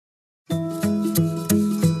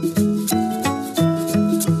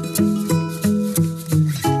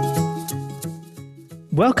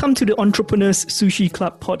Welcome to the Entrepreneurs Sushi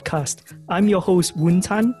Club podcast. I'm your host, Woon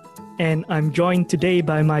Tan, and I'm joined today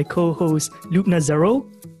by my co-host, Luke Nazaro.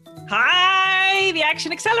 Hi, the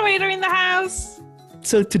Action Accelerator in the house.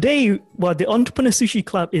 So today, the Entrepreneur Sushi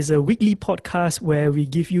Club is a weekly podcast where we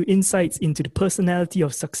give you insights into the personality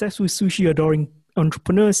of successful sushi-adoring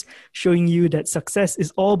entrepreneurs, showing you that success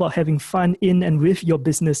is all about having fun in and with your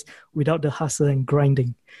business without the hustle and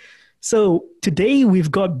grinding. So today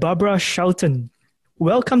we've got Barbera Schouten.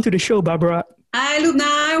 Welcome to the show, Barbera. Hi, Luke.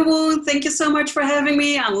 Hi, Woon. Thank you so much for having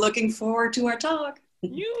me. I'm looking forward to our talk.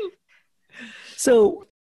 So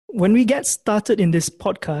when we get started in this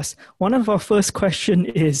podcast, one of our first question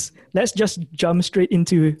is, let's just jump straight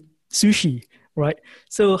into sushi, right?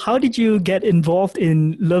 So how did you get involved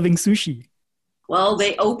in loving sushi? Well,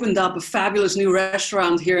 they opened up a fabulous new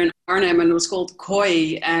restaurant here in Arnhem, and it was called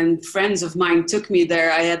Koi, and friends of mine took me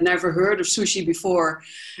there. I had never heard of sushi before,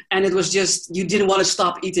 and it was just, you didn't want to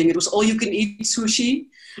stop eating. It was all you can eat sushi,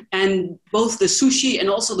 and both the sushi and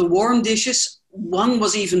also the warm dishes, one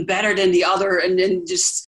was even better than the other, and then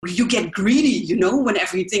just you get greedy, you know, when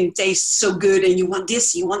everything tastes so good and you want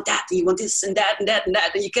this, you want that, and you want this and that and that and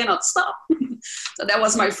that, and you cannot stop. So that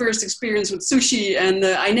was my first experience with sushi, and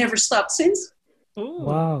I never stopped since. Ooh.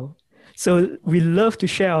 Wow. So we love to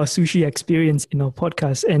share our sushi experience in our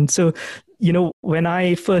podcast. And so, you know, when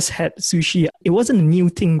I first had sushi, it wasn't a new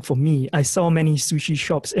thing for me. I saw many sushi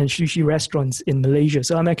shops and sushi restaurants in Malaysia.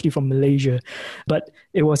 So I'm actually from Malaysia. But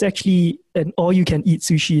it was actually an all-you-can-eat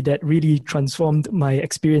sushi that really transformed my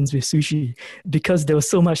experience with sushi. Because there was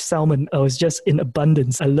so much salmon, I was just in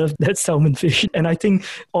abundance. I love that salmon fish. And I think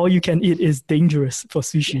all-you-can-eat is dangerous for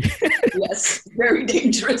sushi. Yes, very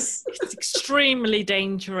dangerous. It's extremely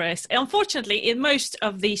dangerous. Unfortunately, in most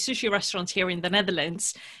of the sushi restaurants here in the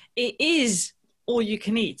Netherlands, it is all you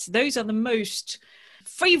can eat. Those are the most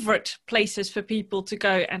favorite places for people to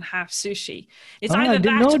go and have sushi. It's either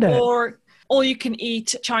that or all you can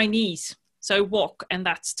eat Chinese. So wok and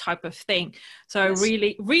that type of thing. So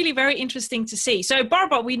yes. Really very interesting to see. So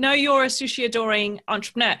Barbara, we know you're a sushi adoring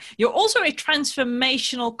entrepreneur. You're also a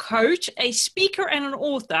transformational coach, a speaker and an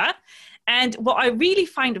author. And what I really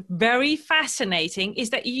find very fascinating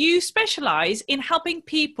is that you specialize in helping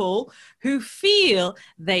people who feel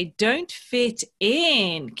they don't fit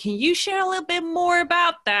in. Can you share a little bit more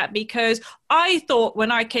about that? Because I thought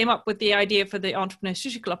when I came up with the idea for the Entrepreneur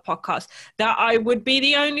Sushi Club podcast that I would be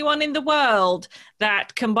the only one in the world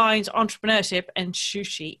that combines entrepreneurship and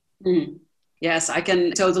sushi. Mm. Yes, I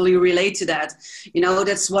can totally relate to that. You know,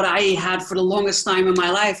 that's what I had for the longest time in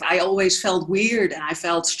my life. I always felt weird and I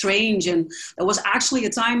felt strange. And there was actually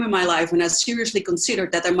a time in my life when I seriously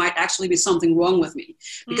considered that there might actually be something wrong with me.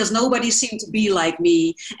 Because nobody seemed to be like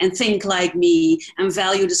me and think like me and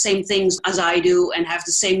value the same things as I do and have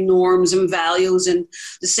the same norms and values and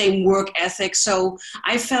the same work ethic. So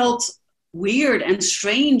I felt weird and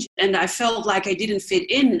strange, and I felt like I didn't fit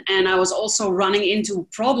in, and I was also running into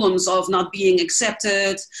problems of not being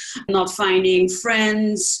accepted, not finding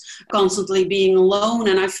friends, constantly being alone,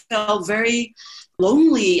 and I felt very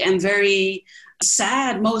lonely and very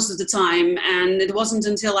sad most of the time. And it wasn't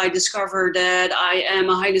until I discovered that I am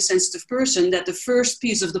a highly sensitive person that the first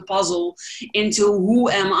piece of the puzzle into who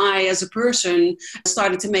am I as a person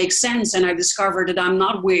started to make sense. And I discovered that I'm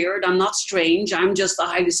not weird, I'm not strange, I'm just a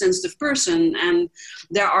highly sensitive person. And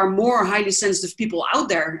there are more highly sensitive people out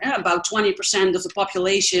there. About 20% of the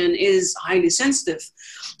population is highly sensitive.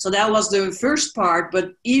 So that was the first part.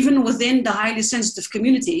 But even within the highly sensitive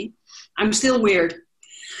community, I'm still weird.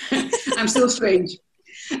 I'm still strange.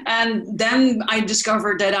 And then I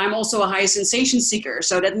discovered that I'm also a high sensation seeker.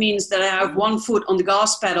 So that means that I have one foot on the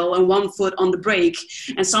gas pedal and one foot on the brake.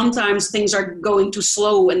 And sometimes things are going too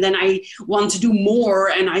slow and then I want to do more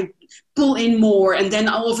and I pull in more. And then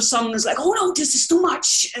all of a sudden it's like, oh no, this is too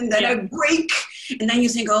much. And then I brake. And then you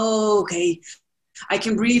think, oh, okay, I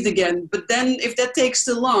can breathe again. But then if that takes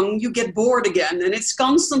too long, you get bored again. And it's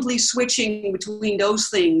constantly switching between those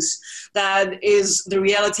things. That is the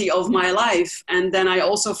reality of my life. And then I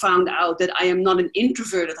also found out that I am not an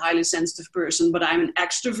introverted, highly sensitive person, but I'm an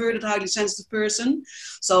extroverted, highly sensitive person.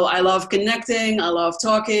 So I love connecting. I love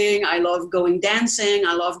talking. I love going dancing.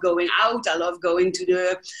 I love going out. I love going to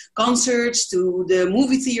the concerts, to the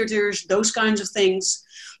movie theaters, those kinds of things.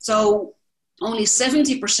 So only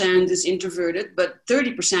 70% is introverted, but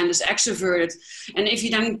 30% is extroverted. And if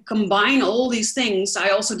you then combine all these things, I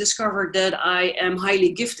also discovered that I am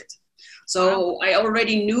highly gifted. So I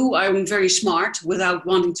already knew I'm very smart without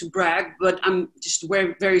wanting to brag, but I'm just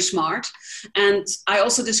very, very smart. And I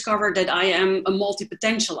also discovered that I am a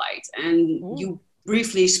multi-potentialite. And you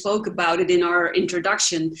briefly spoke about it in our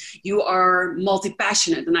introduction, you are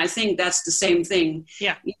multi-passionate. And I think that's the same thing.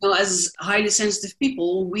 Yeah. As highly sensitive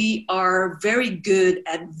people, we are very good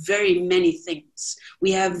at very many things.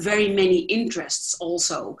 We have very many interests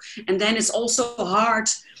also. And then it's also hard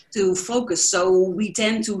to focus. So we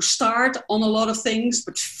tend to start on a lot of things,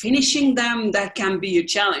 but finishing them, that can be a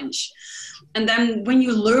challenge. And then when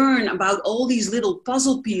you learn about all these little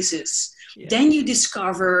puzzle pieces, then you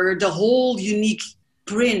discover the whole unique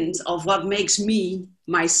print of what makes me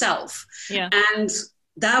myself. Yeah. And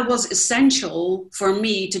that was essential for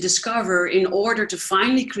me to discover in order to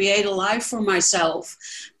finally create a life for myself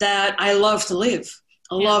that I love to live.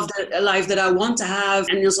 I love a life that I want to have,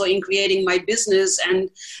 and also in creating my business and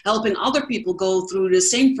helping other people go through the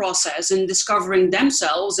same process and discovering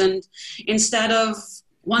themselves. And instead of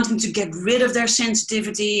wanting to get rid of their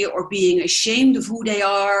sensitivity or being ashamed of who they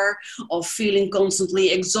are or feeling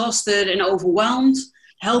constantly exhausted and overwhelmed,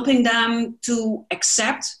 helping them to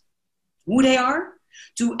accept who they are,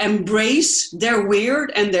 to embrace their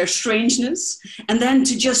weird and their strangeness, and then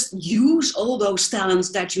to just use all those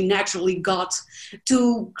talents that you naturally got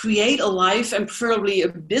to create a life and preferably a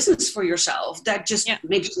business for yourself that just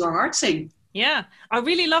makes your heart sing. Yeah, I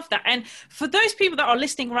really love that. And for those people that are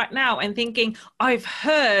listening right now and thinking, I've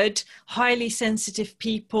heard highly sensitive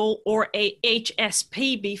people or a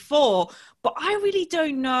HSP before, but I really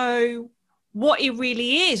don't know what it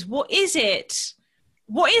really is. What is it?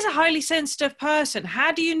 What is a highly sensitive person?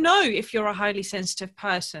 How do you know if you're a highly sensitive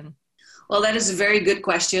person? Well, that is a very good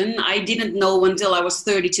question. I didn't know until I was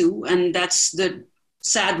 32, and that's the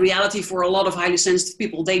sad reality for a lot of highly sensitive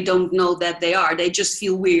people. They don't know that they are. They just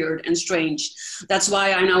feel weird and strange. That's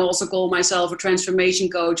why I now also call myself a transformation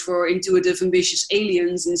coach for intuitive, ambitious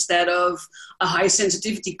aliens instead of a high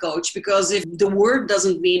sensitivity coach, because if the word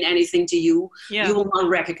doesn't mean anything to you, you will not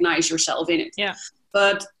recognize yourself in it. Yeah.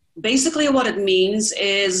 But basically what it means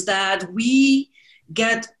is that we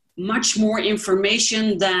get much more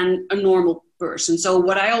information than a normal person. So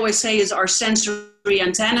what I always say is our sensory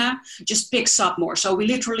antenna just picks up more. So we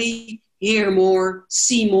literally hear more,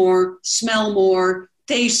 see more, smell more,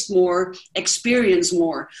 taste more, experience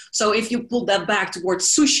more. So if you pull that back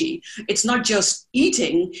towards sushi, it's not just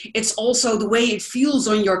eating, it's also the way it feels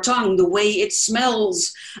on your tongue, the way it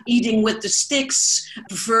smells, eating with the sticks,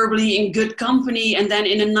 preferably in good company, and then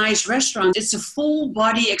in a nice restaurant. It's a full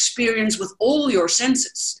body experience with all your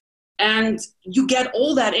senses. And you get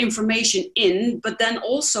all that information in, but then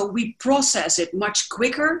also we process it much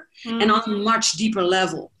quicker and on a much deeper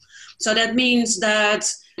level. So that means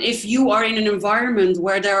that if you are in an environment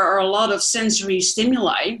where there are a lot of sensory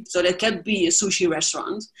stimuli, so that could be a sushi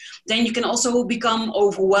restaurant, then you can also become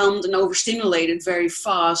overwhelmed and overstimulated very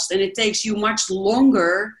fast. And it takes you much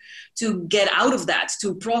longer to get out of that,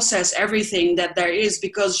 to process everything that there is,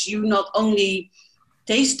 because you not only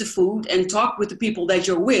taste the food and talk with the people that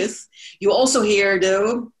you're with, you also hear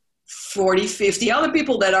the 40, 50 other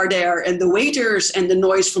people that are there, and the waiters, and the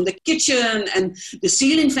noise from the kitchen, and the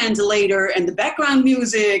ceiling ventilator, and the background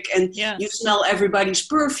music, and you smell everybody's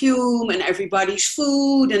perfume and everybody's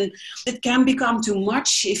food, and it can become too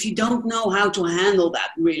much if you don't know how to handle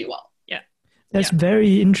that really well. That's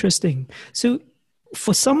very interesting. So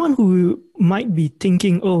for someone who might be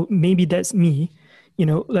thinking, oh, maybe that's me,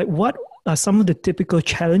 like what are some of the typical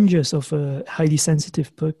challenges of a highly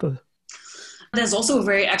sensitive people? That's also a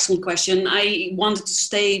very excellent question. I wanted to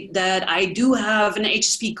state that I do have an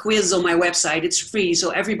HSP quiz on my website. It's free.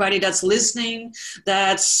 So everybody that's listening,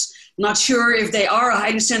 that's not sure if they are a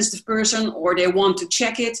highly sensitive person or they want to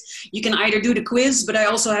check it, you can either do the quiz, but I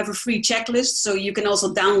also have a free checklist. So you can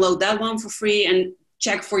also download that one for free and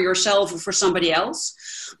check for yourself or for somebody else.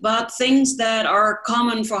 But things that are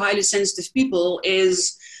common for highly sensitive people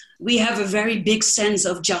is we have a very big sense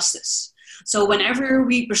of justice. So whenever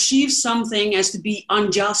we perceive something as to be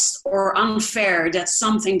unjust or unfair, that's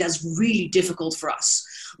something that's really difficult for us.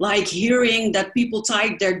 Like hearing that people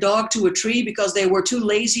tied their dog to a tree because they were too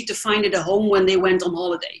lazy to find it a home when they went on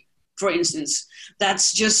holiday, for instance.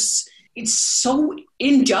 That's just, it's so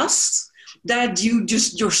unjust that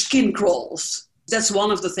your skin crawls. That's one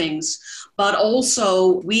of the things. But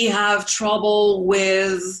also we have trouble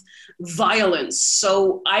with violence.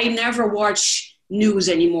 So I never watch news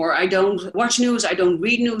anymore. I don't watch news. I don't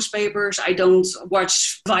read newspapers. I don't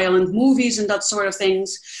watch violent movies and that sort of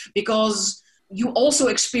things, because you also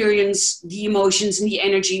experience the emotions and the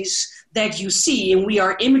energies that you see, and we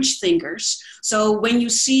are image thinkers. So when you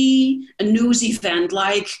see a news event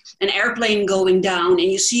like an airplane going down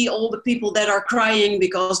and you see all the people that are crying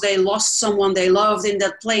because they lost someone they loved in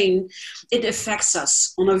that plane, it affects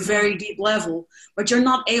us on a very deep level, but you're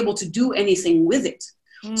not able to do anything with it.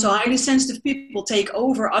 So highly sensitive people take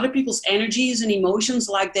over other people's energies and emotions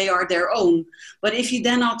like they are their own. But if you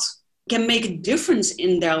then not can make a difference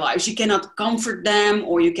in their lives, you cannot comfort them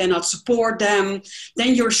or you cannot support them,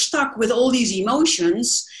 then you're stuck with all these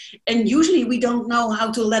emotions, and usually we don't know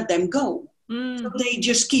how to let them go. So they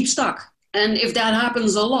just keep stuck. And if that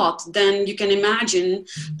happens a lot, then you can imagine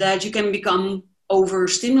that you can become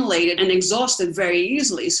overstimulated and exhausted very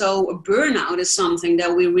easily. So a burnout is something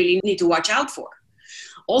that we really need to watch out for.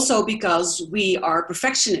 Also because we are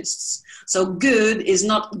perfectionists. So good is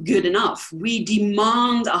not good enough. We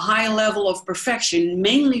demand a high level of perfection,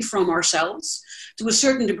 mainly from ourselves, to a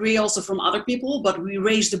certain degree also from other people, but we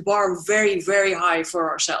raise the bar very, very high for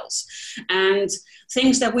ourselves. And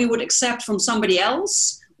things that we would accept from somebody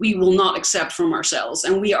else, we will not accept from ourselves.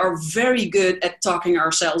 And we are very good at talking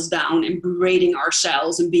ourselves down and berating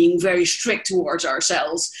ourselves and being very strict towards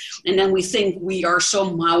ourselves. And then we think we are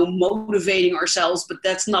somehow motivating ourselves, but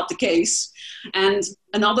that's not the case. And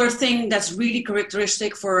another thing that's really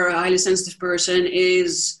characteristic for a highly sensitive person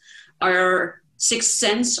is our sixth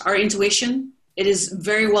sense, our intuition. It is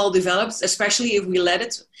very well developed, especially if we let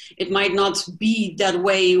it. It might not be that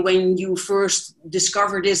way when you first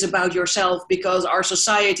discover this about yourself, because our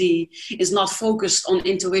society is not focused on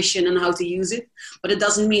intuition and how to use it, but it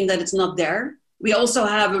doesn't mean that it's not there. We also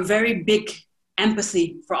have a very big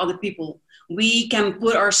empathy for other people. We can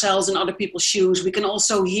put ourselves in other people's shoes. We can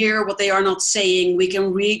also hear what they are not saying. We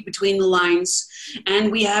can read between the lines.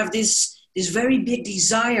 And we have this very big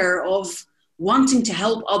desire of wanting to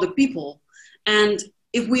help other people. And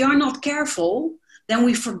if we are not careful, then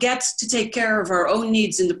we forget to take care of our own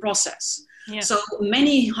needs in the process. Yeah. So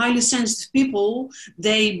many highly sensitive people,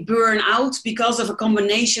 they burn out because of a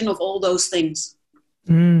combination of all those things.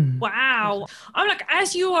 Wow. I'm like,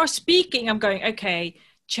 as you are speaking, I'm going, okay,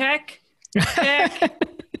 check,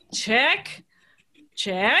 check,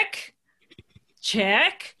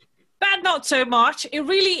 but not so much. It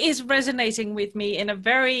really is resonating with me in a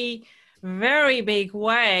very, very big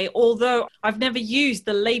way, although I've never used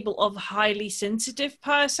the label of highly sensitive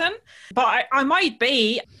person, but I might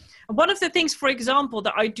be. One of the things, for example,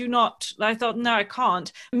 that I thought, no, I can't.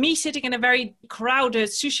 Me sitting in a very crowded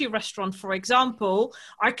sushi restaurant, for example,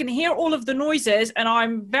 I can hear all of the noises and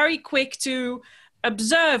I'm very quick to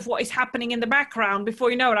observe what is happening in the background.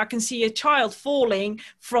 Before you know it, I can see a child falling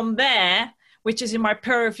from there, which is in my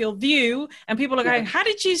peripheral view, and people are going, how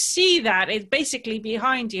did you see that? It's basically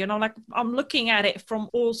behind you. And I'm like, I'm looking at it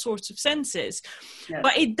from all sorts of senses. Yeah.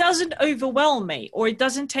 But it doesn't overwhelm me, or it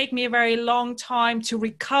doesn't take me a very long time to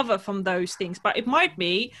recover from those things. But it might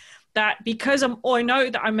be that because I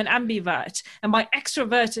know that I'm an ambivert, and my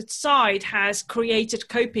extroverted side has created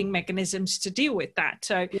coping mechanisms to deal with that.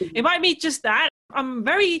 So it might be just that. I'm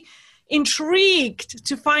very intrigued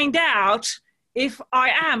to find out if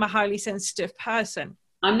I am a highly sensitive person.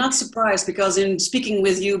 I'm not surprised, because in speaking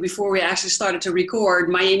with you before we actually started to record,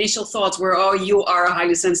 my initial thoughts were, oh, you are a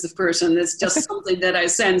highly sensitive person. It's just something that I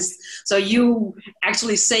sensed. So you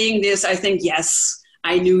actually saying this, I think, yes,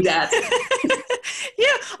 I knew that.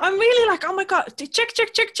 Yeah, I'm really like, oh my God, check.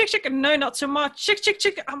 No, not so much.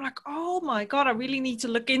 Check. I'm like, oh my God, I really need to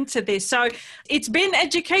look into this. So it's been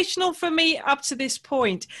educational for me up to this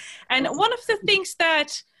point. And one of the things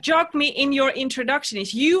that jogged me in your introduction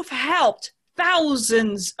is you've helped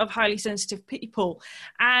thousands of highly sensitive people.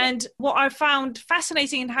 And what I found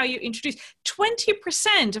fascinating in how you introduced,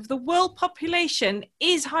 20% of the world population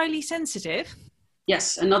is highly sensitive.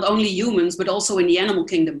 Yes, and not only humans, but also in the animal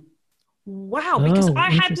kingdom. Wow, because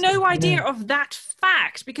I had no idea of that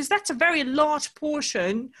fact, because that's a very large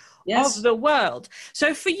portion of the world.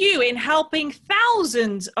 So for you, in helping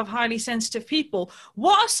thousands of highly sensitive people,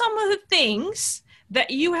 what are some of the things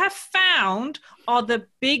that you have found are the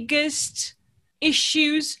biggest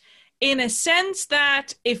issues, in a sense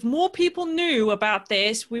that if more people knew about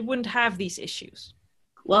this, we wouldn't have these issues?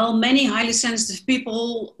 Well, many highly sensitive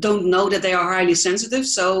people don't know that they are highly sensitive.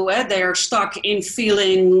 So they are stuck in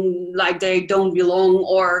feeling like they don't belong,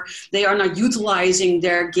 or they are not utilizing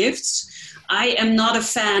their gifts. I am not a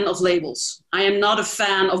fan of labels. I am not a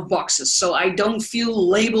fan of boxes. So I don't feel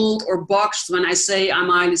labeled or boxed when I say I'm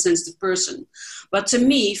a highly sensitive person. But to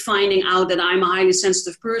me, finding out that I'm a highly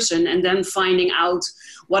sensitive person and then finding out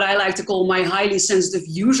what I like to call my highly sensitive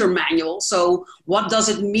user manual. So what does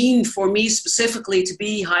it mean for me specifically to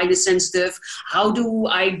be highly sensitive? How do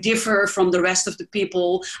I differ from the rest of the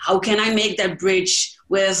people? How can I make that bridge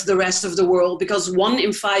with the rest of the world? Because 1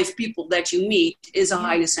 in 5 people that you meet is a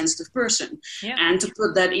highly sensitive person. Yeah. And to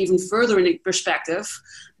put that even further in perspective,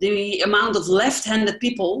 the amount of left-handed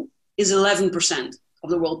people is 11% of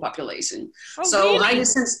the world population. Oh, so really? high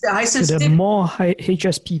sensitivity. So there are more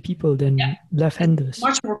HSP people than left-handers.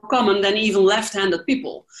 Much more common than even left-handed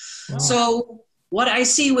people. Wow. So what I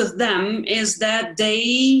see with them is that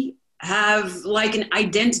they have like an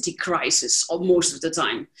identity crisis most of the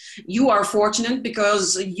time. You are fortunate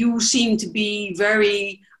because you seem to be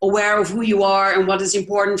very aware of who you are and what is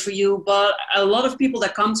important for you. But a lot of people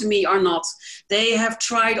that come to me are not. They have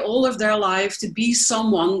tried all of their life to be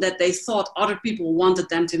someone that they thought other people wanted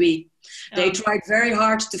them to be. They tried very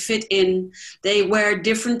hard to fit in. They wear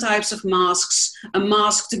different types of masks, a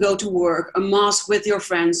mask to go to work, a mask with your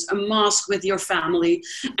friends, a mask with your family.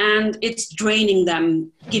 And it's draining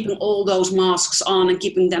them, keeping all those masks on and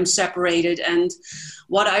keeping them separated. And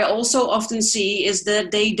what I also often see is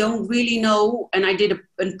that they don't really know, and I did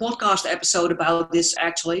a podcast episode about this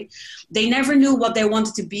actually, they never knew what they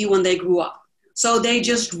wanted to be when they grew up. So they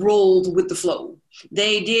just rolled with the flow.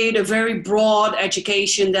 They did a very broad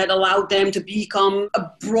education that allowed them to become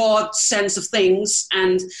a broad sense of things.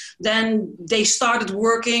 And then they started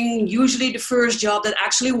working, usually the first job that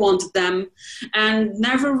actually wanted them, and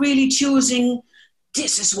never really choosing,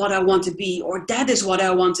 this is what I want to be, or that is what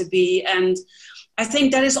I want to be. And I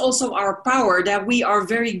think that is also our power, that we are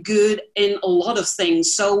very good in a lot of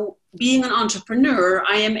things. So being an entrepreneur,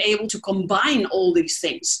 I am able to combine all these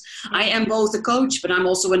things. I am both a coach, but I'm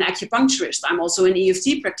also an acupuncturist. I'm also an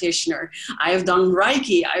EFT practitioner. I have done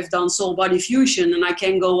Reiki. I've done soul body fusion, and I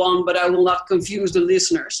can go on, but I will not confuse the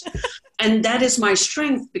listeners. And that is my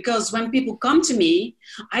strength, because when people come to me,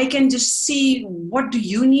 I can just see, what do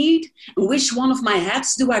you need? And which one of my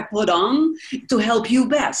hats do I put on to help you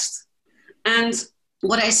best? And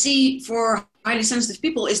what I see for highly sensitive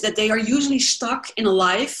people is that they are usually stuck in a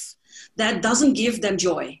life that doesn't give them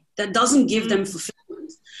joy, that doesn't give them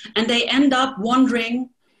fulfillment. And they end up wondering,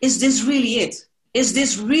 is this really it? Is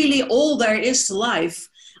this really all there is to life?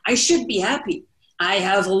 I should be happy. I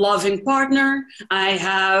have a loving partner. I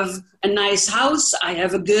have a nice house. I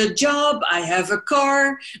have a good job. I have a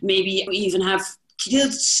car. Maybe we even have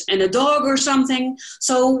kids and a dog or something.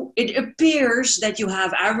 So it appears that you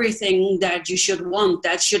have everything that you should want,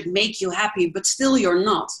 that should make you happy, but still you're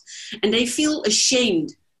not. And they feel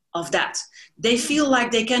ashamed of that. They feel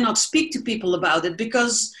like they cannot speak to people about it,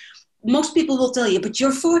 because most people will tell you, but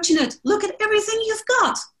you're fortunate. Look at everything you've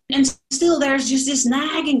got. And still there's just this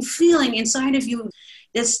nagging feeling inside of you.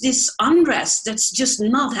 That's this unrest that's just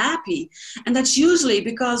not happy. And that's usually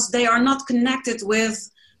because they are not connected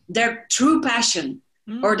with their true passion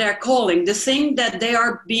or their calling, the thing that they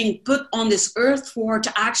are being put on this earth for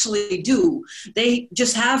to actually do. They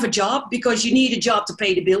just have a job because you need a job to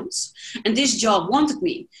pay the bills. And this job wanted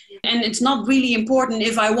me. And it's not really important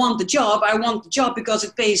if I want the job. I want the job because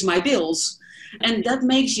it pays my bills. And that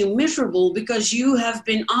makes you miserable, because you have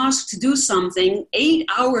been asked to do something 8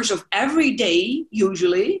 hours of every day,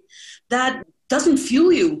 usually, that doesn't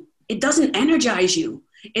fuel you. It doesn't energize you.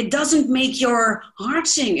 It doesn't make your heart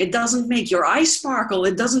sing. It doesn't make your eyes sparkle.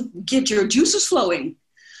 It doesn't get your juices flowing.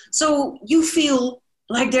 So you feel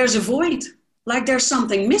like there's a void, like there's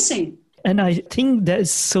something missing. And I think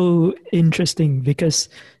that's so interesting, because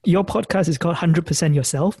your podcast is called 100%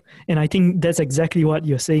 Yourself. And I think that's exactly what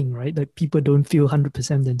you're saying, right? That people don't feel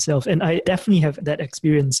 100% themselves. And I definitely have that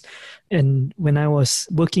experience. And when I was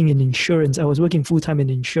working in insurance, I was working full-time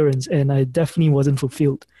in insurance, and I definitely wasn't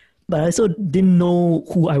fulfilled. But I also didn't know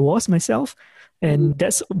who I was myself. And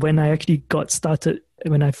that's when I actually got started,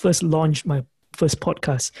 when I first launched my first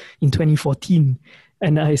podcast in 2014.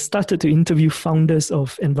 And I started to interview founders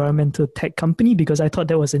of environmental tech company, because I thought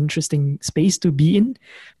that was an interesting space to be in.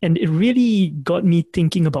 And it really got me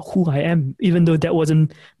thinking about who I am, even though that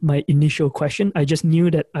wasn't my initial question. I just knew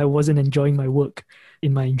that I wasn't enjoying my work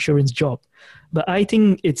in my insurance job. But I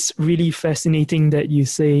think it's really fascinating that you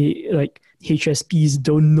say, like, HSPs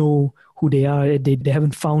don't know who they are. They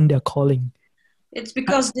haven't found their calling. It's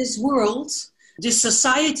because this world, this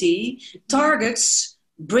society targets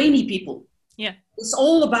brainy people. Yeah. It's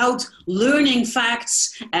all about learning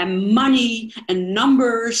facts and money and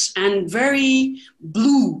numbers, and very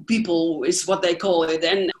blue people is what they call it.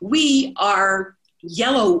 And we are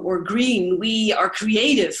yellow or green. We are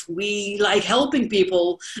creative. We like helping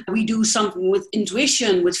people. We do something with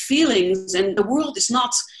intuition, with feelings. And the world is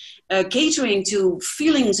not catering to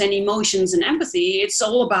feelings and emotions and empathy. It's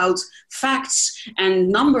all about facts and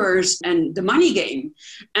numbers and the money game.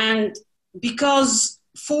 And because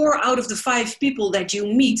 4 out of the 5 people that you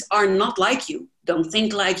meet are not like you, don't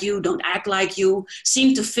think like you, don't act like you,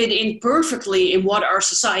 seem to fit in perfectly in what our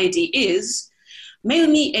society is,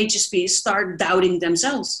 many HSPs start doubting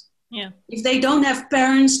themselves. Yeah. If they don't have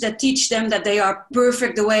parents that teach them that they are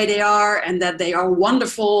perfect the way they are and that they are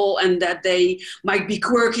wonderful and that they might be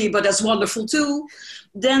quirky, but that's wonderful too,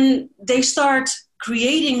 then they start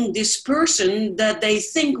creating this person that they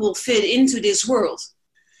think will fit into this world.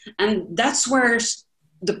 And that's where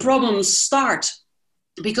the problems start,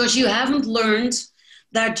 because you haven't learned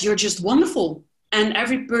that you're just wonderful and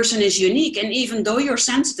every person is unique. And even though you're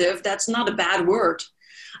sensitive, that's not a bad word.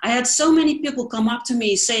 I had so many people come up to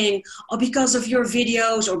me saying, oh, because of your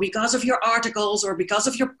videos or because of your articles or because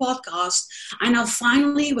of your podcast, I now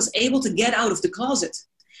finally was able to get out of the closet.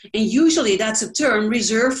 And usually that's a term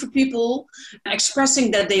reserved for people expressing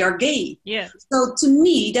that they are gay. Yeah. So to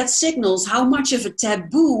me, that signals how much of a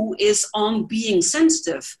taboo is on being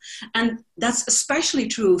sensitive. And that's especially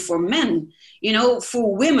true for men. You know,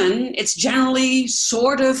 for women, it's generally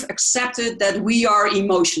sort of accepted that we are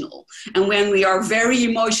emotional. And when we are very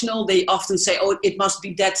emotional, they often say, oh, it must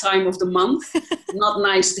be that time of the month. Not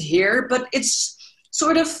nice to hear, but it's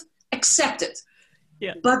sort of accepted.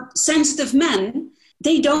 Yeah. But sensitive men,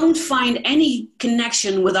 they don't find any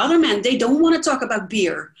connection with other men. They don't want to talk about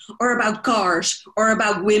beer or about cars or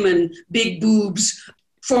about women, big boobs,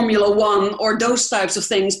 Formula One, or those types of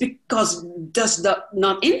things, because it does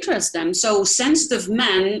not interest them. So sensitive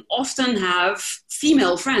men often have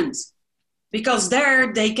female friends because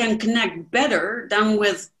there they can connect better than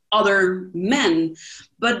with other men.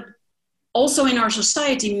 But also in our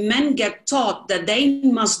society, men get taught that they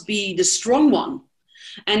must be the strong one.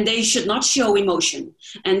 And they should not show emotion.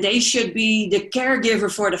 And they should be the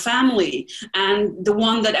caregiver for the family and the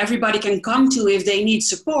one that everybody can come to if they need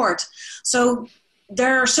support. So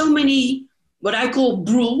there are so many, what I call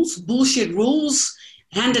rules, bullshit rules,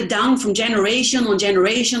 handed down from generation on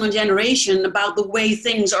generation on generation about the way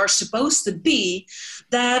things are supposed to be,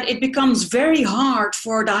 that it becomes very hard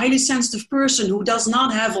for the highly sensitive person who does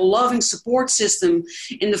not have a loving support system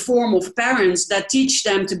in the form of parents that teach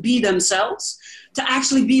them to be themselves, to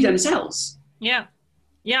actually be themselves. Yeah.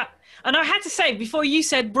 Yeah. And I had to say, before you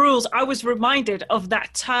said rules, I was reminded of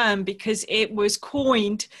that term because it was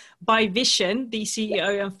coined by Vishen, the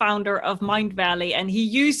CEO and founder of Mind Valley. And he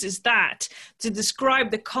uses that to describe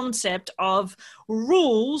the concept of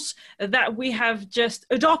rules that we have just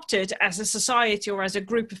adopted as a society or as a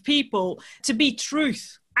group of people to be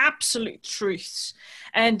truth. Absolute truths.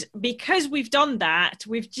 And because we've done that,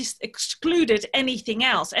 we've just excluded anything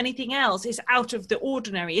else. Anything else is out of the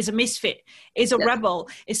ordinary, is a misfit, is a rebel,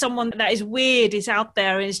 is someone that is weird, is out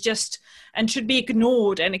there, is just, and should be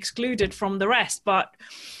ignored and excluded from the rest. But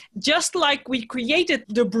just like we created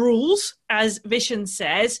the rules, as Vishen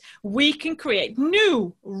says, we can create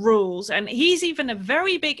new rules. And he's even a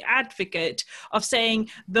very big advocate of saying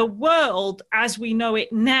the world as we know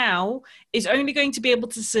it now is only going to be able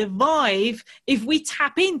to survive if we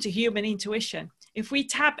tap into human intuition, if we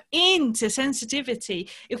tap into sensitivity,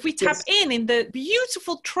 if we tap in the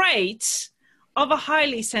beautiful traits of a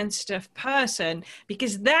highly sensitive person,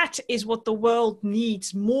 because that is what the world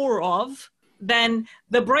needs more of than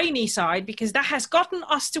the brainy side, because that has gotten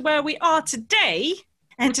us to where we are today.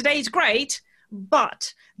 And today is great,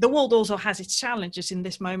 but the world also has its challenges in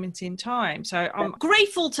this moment in time. So I'm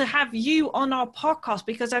grateful to have you on our podcast,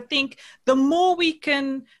 because I think the more we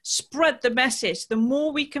can spread the message, the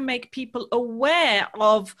more we can make people aware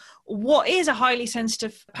of what is a highly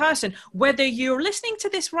sensitive person. Whether you're listening to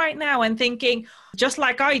this right now and thinking, just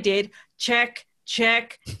like I did, check,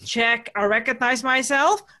 I recognize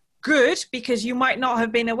myself. Good, because you might not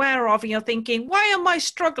have been aware of, and you're thinking, why am I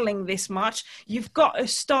struggling this much? You've got a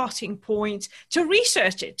starting point to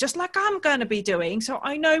research it, just like I'm going to be doing. So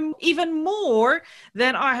I know even more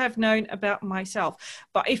than I have known about myself.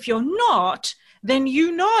 But if you're not, then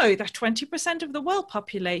you know that 20% of the world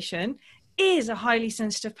population is a highly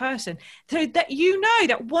sensitive person. So that you know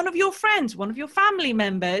that one of your friends, one of your family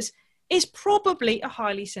members is probably a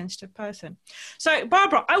highly sensitive person. So,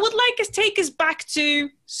 Barbara, I would like to take us back to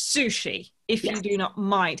sushi, if you do not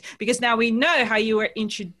mind, because now we know how you were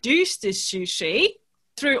introduced to sushi.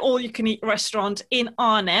 through all-you-can-eat restaurants in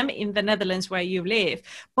Arnhem, in the Netherlands where you live.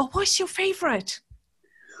 But what's your favorite?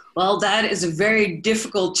 Well, that is a very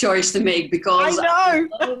difficult choice to make because I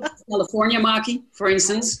love California maki, for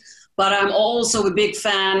instance, but I'm also a big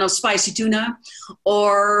fan of spicy tuna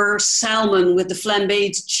or salmon with the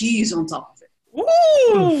flambéed cheese on top of it.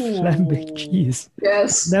 Ooh! Flambéed cheese.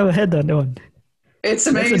 Yes. Never had that one. It's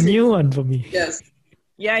amazing. That's a new one for me. Yes.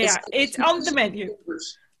 Yeah. It's on the menu.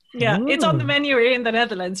 Yeah, It's on the menu here in the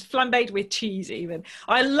Netherlands, flambéed with cheese even.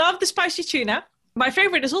 I love the spicy tuna. My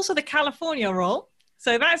favorite is also the California roll.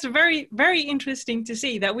 So that's very, very interesting to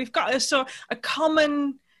see that we've got a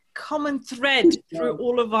common thread through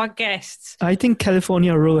all of our guests. I think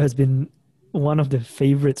California roll has been one of the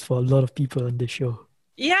favorites for a lot of people on the show.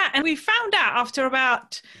 Yeah, and we found out after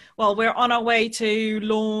we're on our way to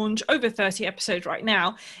launch over 30 episodes right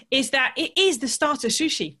now, is that it is the starter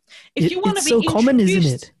sushi. If you want to be so common,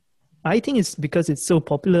 isn't it? I think it's because it's so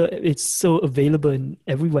popular, it's so available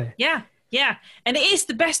everywhere. Yeah. And it is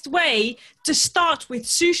the best way to start with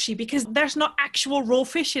sushi because there's not actual raw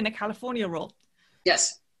fish in a California roll.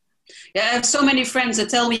 Yes. Yeah, I have so many friends that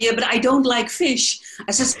tell me, yeah, but I don't like fish.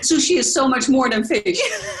 I said, sushi is so much more than fish.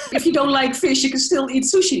 If you don't like fish, you can still eat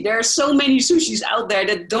sushi. There are so many sushis out there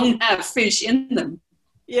that don't have fish in them.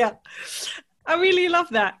 Yeah, I really love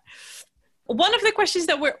that. One of the questions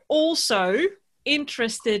that we're also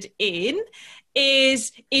interested in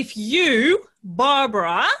is if you,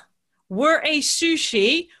 Barbara, were a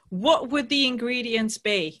sushi, what would the ingredients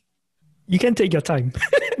be? You can take your time.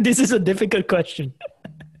 This is a difficult question.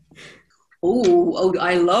 Oh,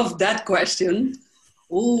 I love that question.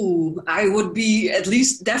 Oh, I would be at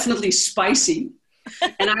least definitely spicy.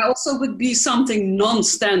 And I also would be something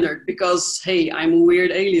non-standard because, hey, I'm a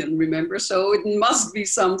weird alien, remember? So it must be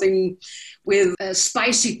something with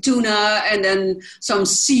spicy tuna and then some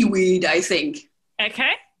seaweed, I think.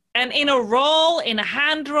 Okay. And in a roll, in a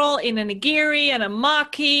hand roll, in a nigiri, and a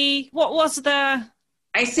maki, what was the...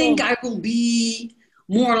 I think I will be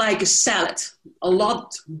more like a salad, a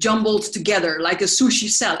lot jumbled together, like a sushi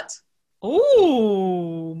salad.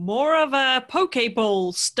 Ooh, more of a poke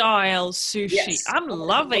bowl style sushi. Yes. I'm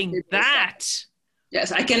loving that.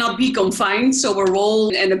 Yes, I cannot be confined, so a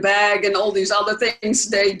roll and a bag and all these other things,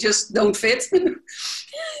 they just don't fit.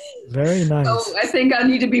 Very nice. So I think I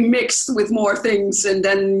need to be mixed with more things and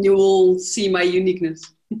then you will see my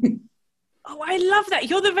uniqueness. Oh, I love that.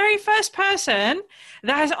 You're the very first person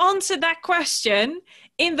that has answered that question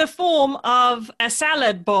in the form of a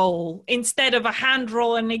salad bowl instead of a hand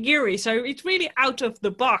roll and nigiri. So it's really out of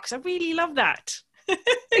the box. I really love that.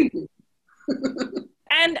 Thank you.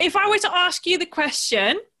 And if I were to ask you the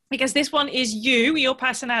question, because this one is you, your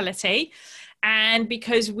personality, and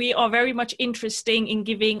because we are very much interested in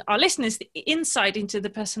giving our listeners the insight into the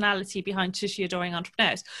personality behind Sushi Adoring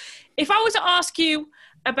Entrepreneurs. If I were to ask you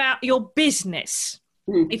about your business,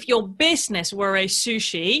 if your business were a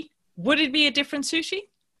sushi, would it be a different sushi?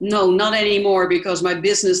 No, not anymore, because my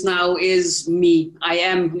business now is me. I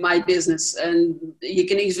am my business. And you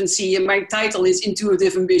can even see my title is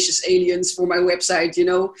Intuitive Ambitious Aliens for my website, you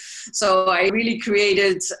know. So I really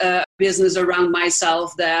created a business around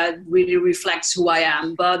myself that really reflects who I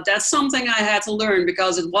am. But that's something I had to learn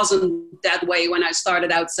because it wasn't that way when I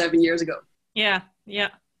started out 7 years ago. Yeah.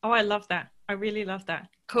 Oh, I love that. I really love that.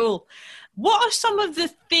 Cool. What are some of the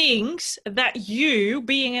things that you,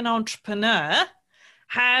 being an entrepreneur,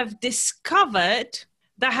 have discovered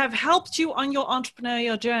that have helped you on your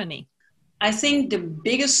entrepreneurial journey? I think the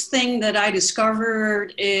biggest thing that I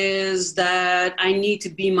discovered is that I need to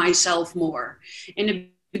be myself more. In the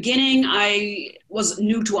beginning, I was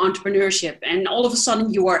new to entrepreneurship, and all of a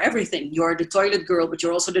sudden you are everything. You are the toilet girl, but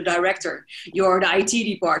you're also the director. You are the IT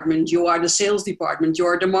department. You are the sales department. You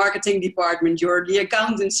are the marketing department. You're the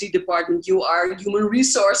accountancy department. You are human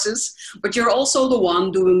resources, but you're also the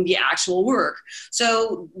one doing the actual work.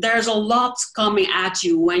 So there's a lot coming at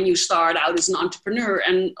you when you start out as an entrepreneur,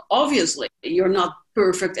 and obviously you're not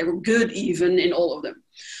perfect or good even in all of them.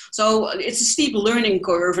 So it's a steep learning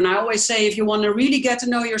curve. And I always say, if you want to really get to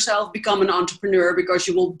know yourself, become an entrepreneur because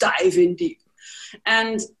you will dive in deep.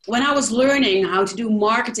 And when I was learning how to do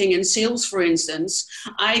marketing and sales, for instance,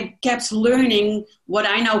 I kept learning what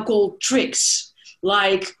I now call tricks,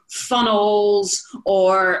 like funnels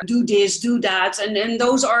or do this, do that. And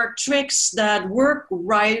those are tricks that work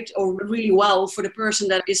right or really well for the person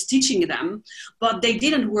that is teaching them, but they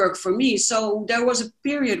didn't work for me. So there was a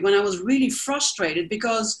period when I was really frustrated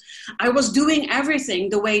because I was doing everything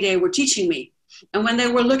the way they were teaching me. And when they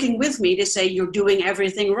were looking with me, they say, you're doing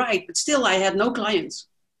everything right. But still, I had no clients.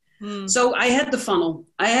 So I had the funnel,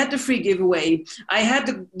 I had the free giveaway, I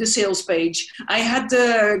had the sales page, I had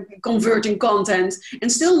the converting content,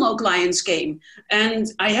 and still no clients came. And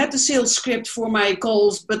I had the sales script for my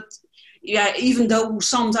calls, but yeah, even though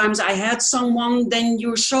sometimes I had someone, then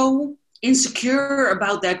you're so insecure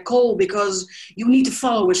about that call because you need to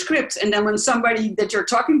follow a script. And then when somebody that you're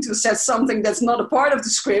talking to says something that's not a part of the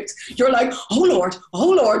script, you're like, oh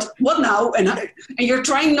Lord, what now? And you're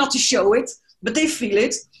trying not to show it, but they feel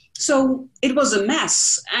it. So it was a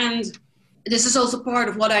mess. And this is also part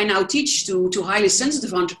of what I now teach to highly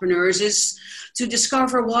sensitive entrepreneurs, is to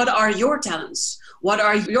discover what are your talents, what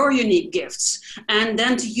are your unique gifts, and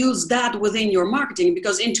then to use that within your marketing,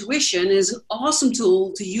 because intuition is an awesome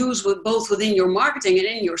tool to use both within your marketing and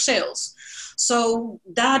in your sales. So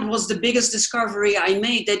that was the biggest discovery I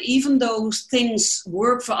made, that even though things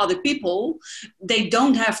work for other people, they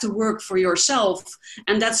don't have to work for yourself.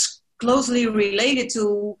 And that's closely related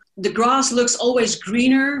to the grass looks always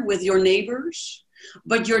greener with your neighbors,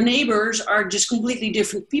 but your neighbors are just completely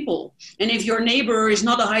different people. And if your neighbor is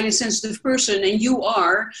not a highly sensitive person and you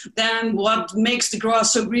are, then what makes the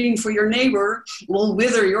grass so green for your neighbor will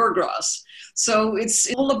wither your grass. So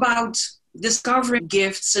it's all about discovering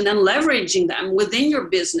gifts and then leveraging them within your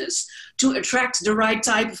business to attract the right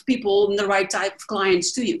type of people and the right type of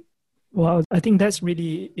clients to you. Wow, I think that's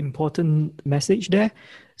really important message there.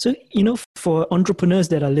 So, for entrepreneurs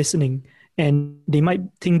that are listening and they might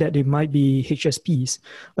think that they might be HSPs,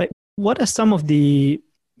 like what are some of the,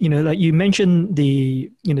 like you mentioned the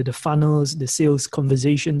funnels, the sales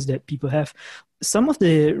conversations that people have. Some of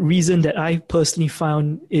the reason that I personally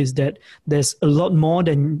found is that there's a lot more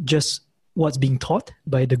than just what's being taught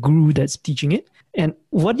by the guru that's teaching it. And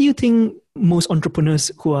what do you think most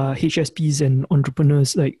entrepreneurs who are HSPs and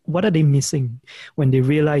entrepreneurs, like what are they missing when they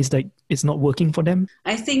realize like it's not working for them?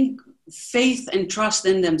 I think faith and trust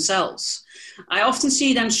in themselves. I often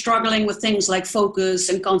see them struggling with things like focus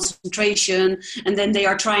and concentration, and then they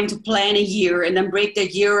are trying to plan a year and then break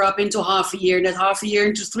that year up into half a year, and that half a year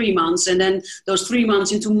into 3 months, and then those 3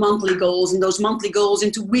 months into monthly goals, and those monthly goals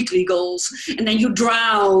into weekly goals, and then you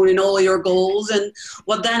drown in all your goals. And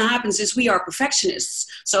what then happens is we are perfectionists.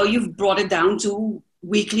 So you've brought it down to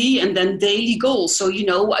weekly and then daily goals. So,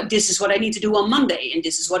 this is what I need to do on Monday, and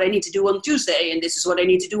this is what I need to do on Tuesday, and this is what I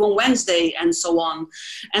need to do on Wednesday, and so on.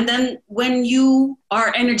 And then when you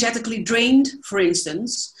are energetically drained, for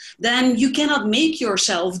instance, then you cannot make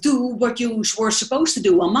yourself do what you were supposed to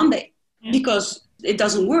do on Monday because it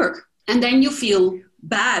doesn't work. And then you feel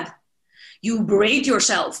bad. You berate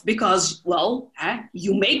yourself because,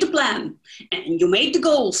 you made the plan and you made the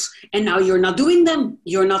goals and now you're not doing them.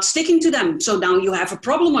 You're not sticking to them. So now you have a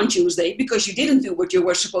problem on Tuesday because you didn't do what you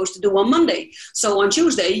were supposed to do on Monday. So on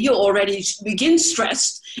Tuesday, you already begin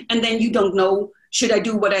stressed, and then you don't know, should I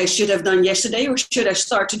do what I should have done yesterday, or should I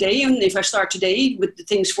start today? And if I start today with the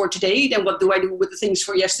things for today, then what do I do with the things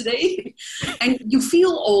for yesterday? And you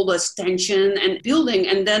feel all this tension and building,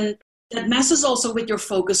 and then that messes also with your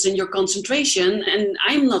focus and your concentration. And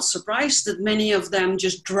I'm not surprised that many of them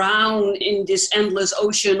just drown in this endless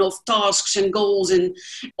ocean of tasks and goals, and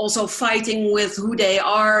also fighting with who they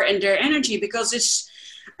are and their energy. Because it's,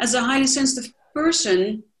 as a highly sensitive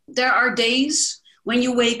person, there are days when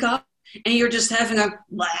you wake up and you're just having a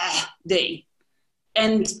blah day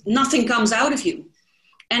and nothing comes out of you.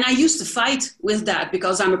 And I used to fight with that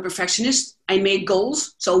because I'm a perfectionist. I made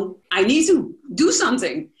goals, so I need to do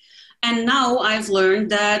something. And now I've learned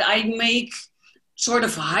that I make sort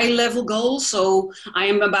of high-level goals. So I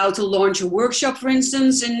am about to launch a workshop, for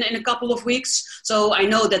instance, in a couple of weeks. So I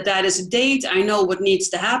know that is a date. I know what needs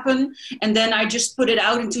to happen. And then I just put it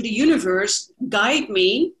out into the universe, guide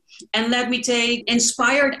me, and let me take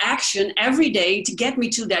inspired action every day to get me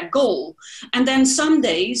to that goal. And then some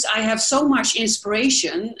days I have so much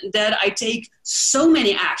inspiration that I take so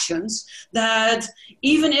many actions that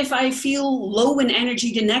even if I feel low in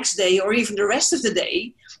energy the next day or even the rest of the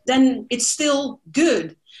day, then it's still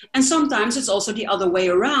good. And sometimes it's also the other way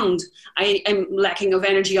around. I am lacking of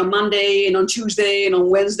energy on Monday and on Tuesday and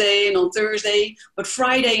on Wednesday and on Thursday, but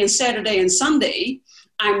Friday and Saturday and Sunday,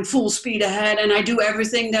 I'm full speed ahead and I do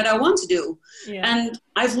everything that I want to do. Yeah. And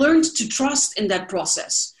I've learned to trust in that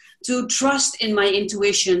process, to trust in my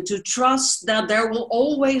intuition, to trust that there will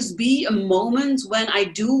always be a moment when I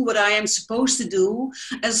do what I am supposed to do,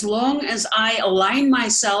 as long as I align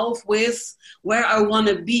myself with where I want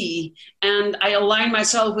to be. And I align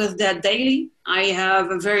myself with that daily. I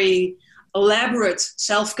have a very elaborate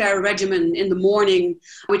self-care regimen in the morning,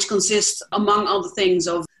 which consists, among other things,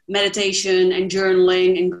 of meditation and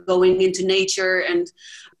journaling and going into nature and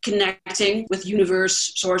connecting with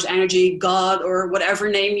universe, source energy, God, or whatever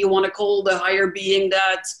name you want to call the higher being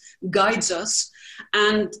that guides us.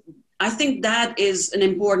 And I think that is an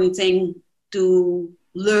important thing to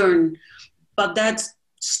learn. But that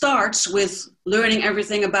starts with learning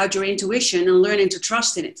everything about your intuition and learning to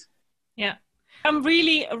trust in it. Yeah. I'm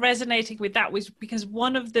really resonating with that because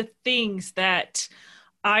one of the things that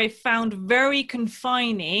I found very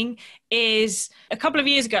confining is a couple of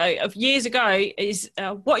years ago, is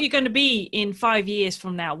what you're going to be in 5 years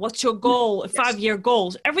from now. What's your goal, yes. 5-year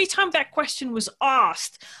goals? Every time that question was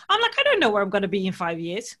asked, I'm like, I don't know where I'm going to be in 5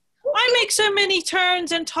 years. I make so many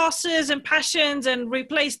turns and tosses and passions and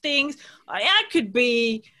replace things. I could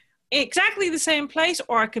be exactly the same place,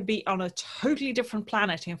 or I could be on a totally different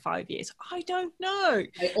planet in 5 years. I don't know.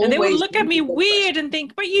 And they would look at me weird and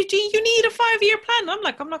think, but you need a 5-year plan. I'm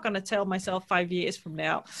like, I'm not going to tell myself 5 years from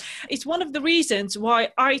now. It's one of the reasons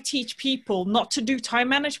why I teach people not to do time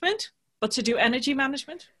management, but to do energy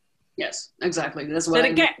management. Yes, exactly. That's what so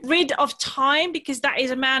to get rid of time, because that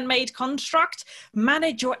is a man-made construct.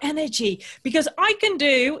 Manage your energy, because I can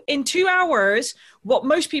do in 2 hours what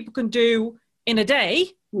most people can do in a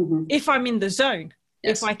day. Mm-hmm. If I'm in the zone,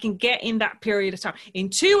 yes. If I can get in that period of time, in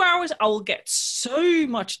 2 hours, I will get so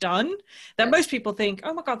much done that yes. Most people think,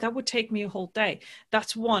 oh my God, that would take me a whole day.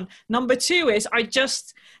 That's one. Number two is I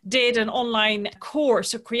just did an online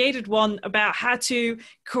course, or created one about how to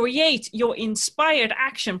create your inspired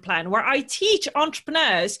action plan, where I teach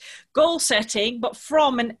entrepreneurs goal setting, but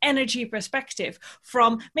from an energy perspective,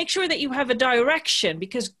 from make sure that you have a direction,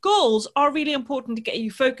 because goals are really important to get you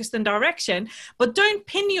focused and direction, but don't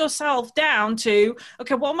pin yourself down to,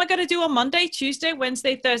 okay, what am I going to do on Monday, Tuesday,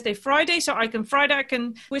 Wednesday, Thursday, Friday? So Friday I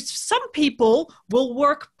can, which some people will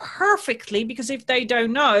work perfectly, because if they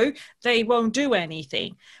don't know, they won't do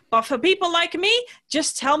anything. But for people like me,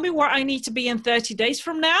 just tell me where I need to be in 30 days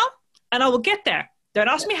from now, and I will get there. Don't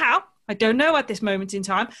ask me how. I don't know at this moment in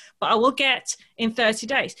time, but I will get in 30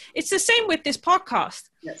 days. It's the same with this podcast.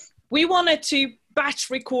 Yes. We wanted to batch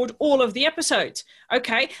record all of the episodes.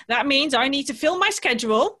 Okay, that means I need to fill my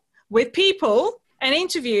schedule with people and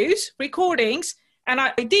interviews, recordings, and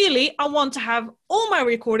ideally I want to have all my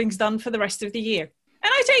recordings done for the rest of the year.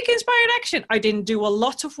 And I take inspired action. I didn't do a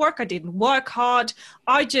lot of work. I didn't work hard.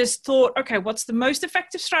 I just thought, okay, what's the most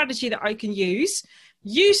effective strategy that I can use?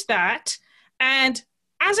 Use that. And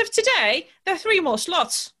as of today, there are 3 more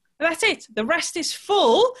slots. That's it. The rest is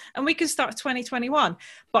full, and we can start 2021.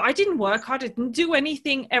 But I didn't work hard. I didn't do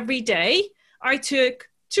anything every day. I took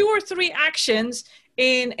 2 or 3 actions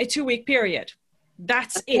in a 2-week period.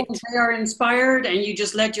 That's it. If they are inspired and you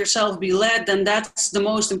just let yourself be led, then that's the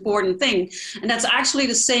most important thing. And that's actually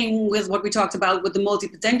the same with what we talked about with the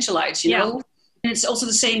multi-potentialites, you know? And it's also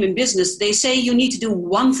the same in business. They say you need to do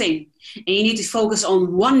one thing, and you need to focus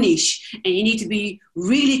on one niche, and you need to be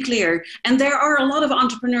really clear. And there are a lot of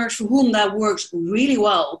entrepreneurs for whom that works really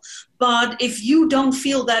well. But if you don't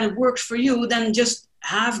feel that it works for you, then just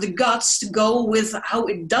have the guts to go with how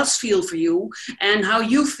it does feel for you and how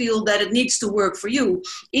you feel that it needs to work for you.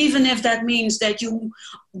 Even if that means that you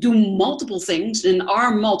do multiple things and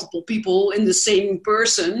are multiple people in the same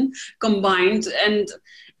person combined. And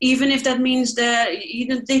even if that means that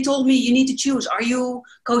they told me you need to choose, are you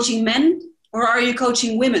coaching men or are you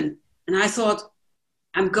coaching women? And I thought,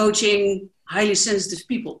 I'm coaching highly sensitive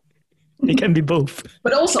people. It can be both.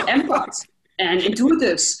 But also empaths and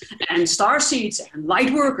intuitives and starseeds and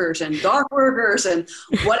light workers and dark workers and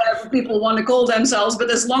whatever people want to call themselves.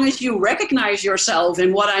 But as long as you recognize yourself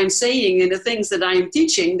in what I'm saying and the things that I'm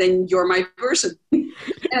teaching, then you're my person. And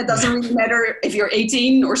it doesn't really matter if you're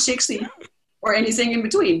 18 or 60 or anything in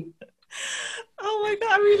between. Oh my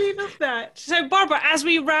God, I really love that. So Barbara, as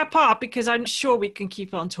we wrap up, because I'm sure we can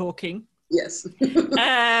keep on talking. Yes.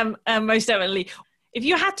 Most definitely. If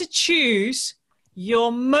you had to choose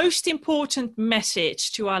your most important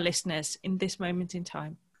message to our listeners in this moment in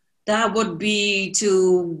time? That would be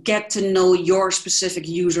to get to know your specific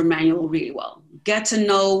user manual really well. Get to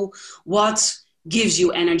know what gives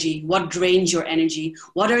you energy, what drains your energy,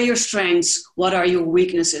 what are your strengths, what are your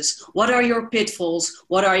weaknesses, what are your pitfalls,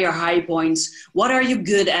 what are your high points, what are you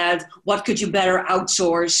good at, what could you better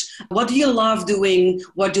outsource, what do you love doing,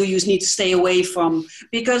 what do you need to stay away from,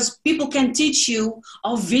 because people can teach you.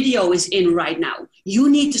 Video is in right now. You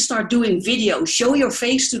need to start doing video, show your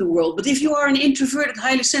face to the world. But if you are an introverted,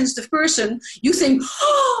 highly sensitive person, you think,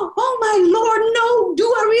 oh my Lord, no, do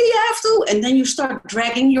I really have to? and then you start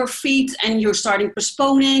dragging your feet and you're starting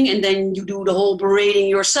postponing, and then you do the whole berating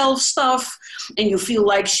yourself stuff and you feel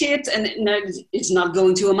like shit, and it's not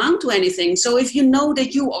going to amount to anything. So if you know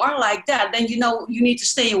that you are like that, then you know you need to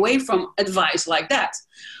stay away from advice like that.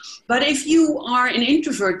 But if you are an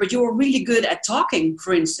introvert, but you're really good at talking,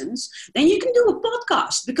 for instance, then you can do a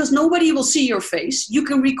podcast because nobody will see your face. You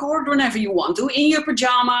can record whenever you want to, in your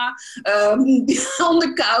pajama, on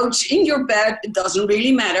the couch, in your bed. It doesn't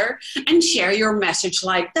really matter. And share your message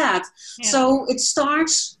like that. Yeah. So it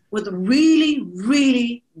starts with really,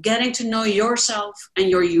 really getting to know yourself and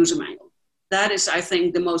your user manual. That is, I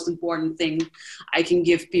think, the most important thing I can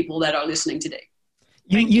give people that are listening today.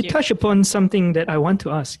 You touch upon something that I want to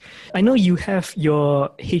ask. I know you have your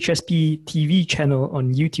HSP TV channel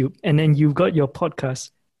on YouTube, and then you've got your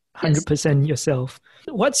podcast 100% yourself.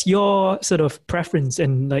 What's your sort of preference?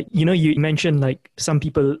 And like, you know, you mentioned like some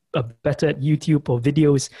people are better at YouTube or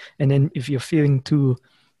videos. And then if you're feeling too,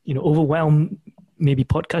 you know, overwhelmed, maybe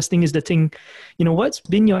podcasting is the thing. You know, what's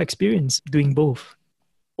been your experience doing both?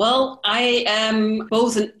 Well, I am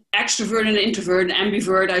both an extrovert and an introvert, an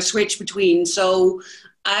ambivert. I switch between. So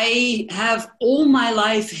I have all my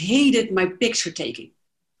life hated my picture taking.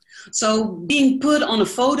 So being put on a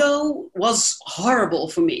photo was horrible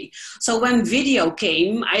for me. So when video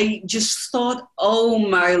came, I just thought, oh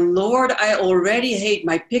my Lord, I already hate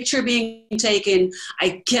my picture being taken.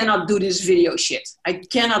 I cannot do this video shit. I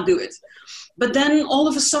cannot do it. But then all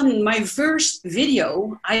of a sudden, my first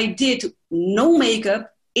video, I did no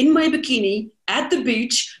makeup, in my bikini, at the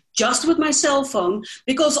beach, just with my cell phone,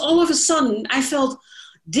 because all of a sudden I felt,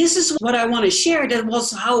 this is what I want to share. That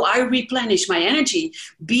was how I replenish my energy.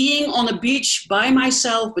 Being on a beach by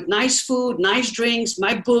myself with nice food, nice drinks,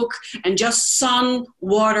 my book, and just sun,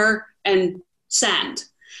 water, and sand.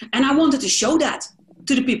 And I wanted to show that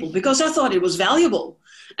to the people because I thought it was valuable.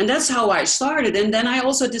 And that's how I started. And then I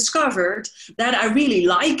also discovered that I really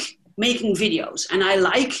like making videos and I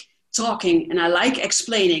like talking and I like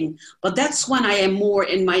explaining. But that's when I am more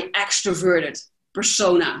in my extroverted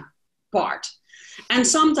persona part. And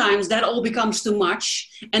sometimes that all becomes too much.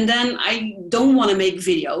 And then I don't want to make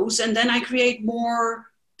videos. And then I create more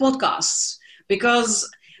podcasts because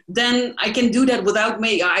then I can do that without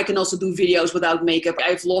makeup. I can also do videos without makeup.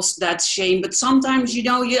 I've lost that shame. But sometimes, you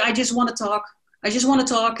know, I just want to talk. I just want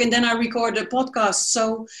to talk. And then I record a podcast.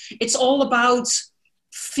 So it's all about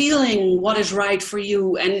feeling what is right for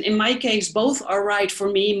you. And in my case, both are right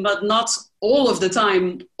for me, but not all of the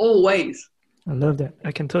time, always. I love that.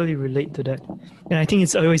 I can totally relate to that. And I think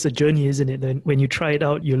it's always a journey, isn't it? Then when you try it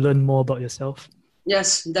out, you learn more about yourself.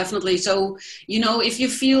 Yes, definitely. So, you know, if you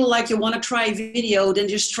feel like you want to try video, then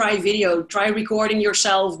just try video. Try recording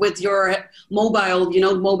yourself with your mobile. You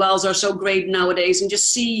know, mobiles are so great nowadays, and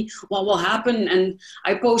just see what will happen. And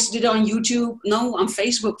I posted it on YouTube, on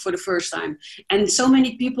Facebook for the first time. And so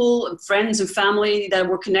many people, friends and family that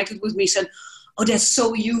were connected with me said, oh, that's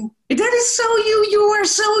so you. That is so you. You are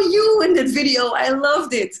so you in that video. I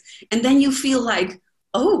loved it. And then you feel like,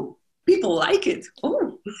 oh, people like it.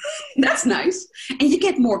 Oh, that's nice. And you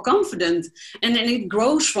get more confident. And then it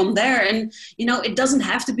grows from there. And, you know, it doesn't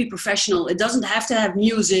have to be professional. It doesn't have to have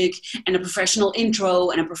music and a professional intro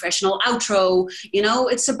and a professional outro. You know,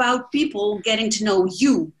 it's about people getting to know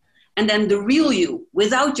you. And then the real you,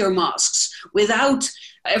 without your masks, without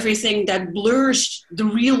everything that blurs the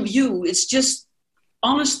real you. It's just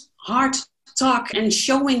honest, heart talk and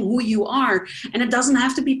showing who you are. And it doesn't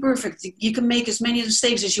have to be perfect. You can make as many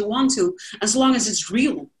mistakes as you want to, as long as it's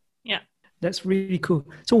real. Yeah. That's really cool.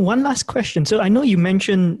 So one last question. So I know you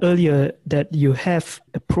mentioned earlier that you have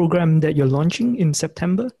a program that you're launching in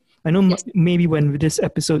September. I know maybe when this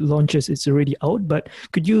episode launches, it's already out, but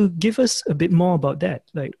could you give us a bit more about that?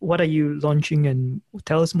 Like, what are you launching, and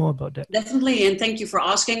tell us more about that? Definitely, and thank you for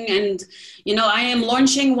asking. And, you know, I am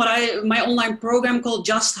launching my online program called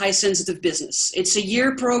Just High Sensitive Business. It's a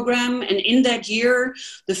year program, and in that year,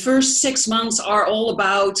 the first 6 months are all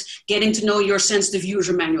about getting to know your sensitive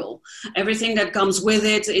user manual. Everything that comes with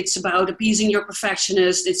it, it's about appeasing your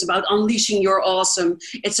perfectionist, it's about unleashing your awesome,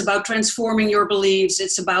 it's about transforming your beliefs,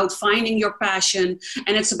 it's about finding your passion,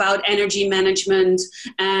 and it's about energy management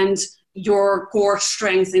and your core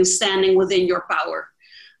strength in standing within your power.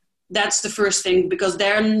 That's the first thing, because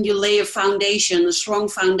then you lay a foundation, a strong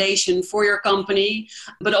foundation for your company,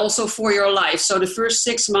 but also for your life. So the first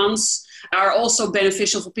 6 months are also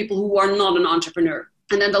beneficial for people who are not an entrepreneur.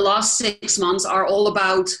 And then the last 6 months are all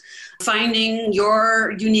about finding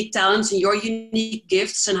your unique talents and your unique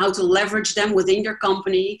gifts and how to leverage them within your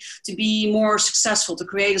company to be more successful, to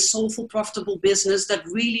create a soulful, profitable business that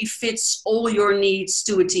really fits all your needs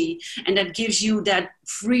to a T and that gives you that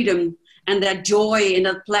freedom and that joy and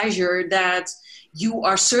that pleasure that you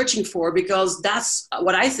are searching for, because that's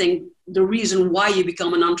what I think the reason why you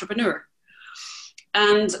become an entrepreneur.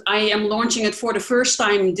 And I am launching it for the first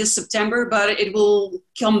time this September, but it will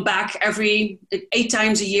come back every 8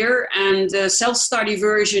 times a year. And the self-study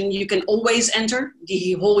version, you can always enter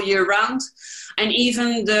the whole year round. And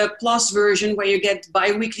even the plus version, where you get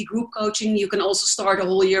bi-weekly group coaching, you can also start a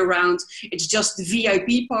whole year round. It's just the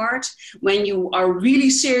VIP part, when you are really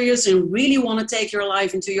serious and really want to take your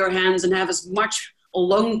life into your hands and have as much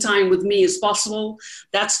alone time with me as possible.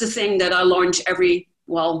 That's the thing that I launch every,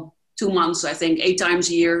 2 months, I think, 8 times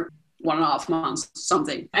a year, 1.5 months,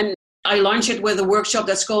 something. And I launch it with a workshop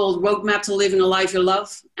that's called Roadmap to Living a Life You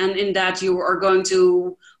Love. And in that, you are going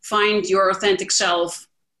to find your authentic self,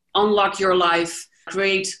 unlock your life,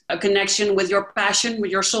 create a connection with your passion, with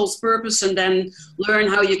your soul's purpose, and then learn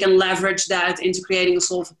how you can leverage that into creating a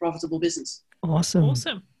soulful, profitable business.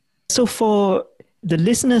 Awesome. So for the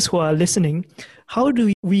listeners who are listening, how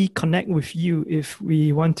do we connect with you if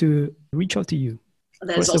we want to reach out to you?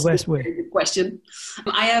 That's What's the best way? A very good question.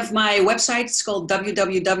 I have my website. It's called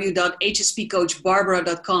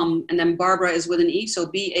www.hspcoachbarbera.com. And then Barbara is with an E, so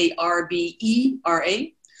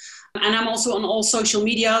Barbera. And I'm also on all social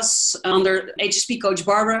medias under HSP Coach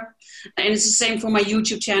Barbara. And it's the same for my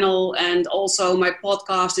YouTube channel. And also my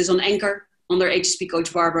podcast is on Anchor under HSP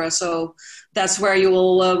Coach Barbara. So that's where you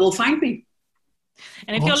will find me.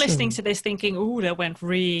 And if you're listening to this thinking, oh, that went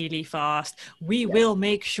really fast, we will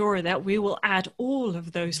make sure that we will add all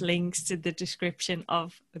of those links to the description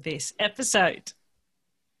of this episode.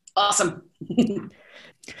 Awesome.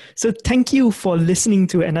 So thank you for listening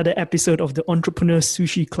to another episode of the Entrepreneur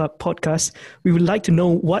Sushi Club podcast. We would like to know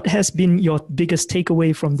what has been your biggest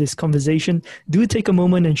takeaway from this conversation. Do take a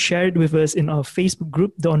moment and share it with us in our Facebook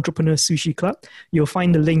group, the Entrepreneur Sushi Club. You'll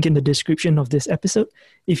find the link in the description of this episode.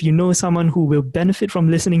 If you know someone who will benefit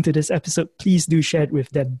from listening to this episode, please do share it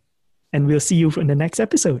with them. And we'll see you in the next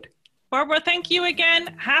episode. Barbara, thank you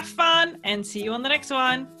again. Have fun and see you on the next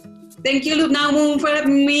one. Thank you, Luke Naumoon, for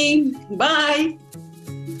having me. Bye.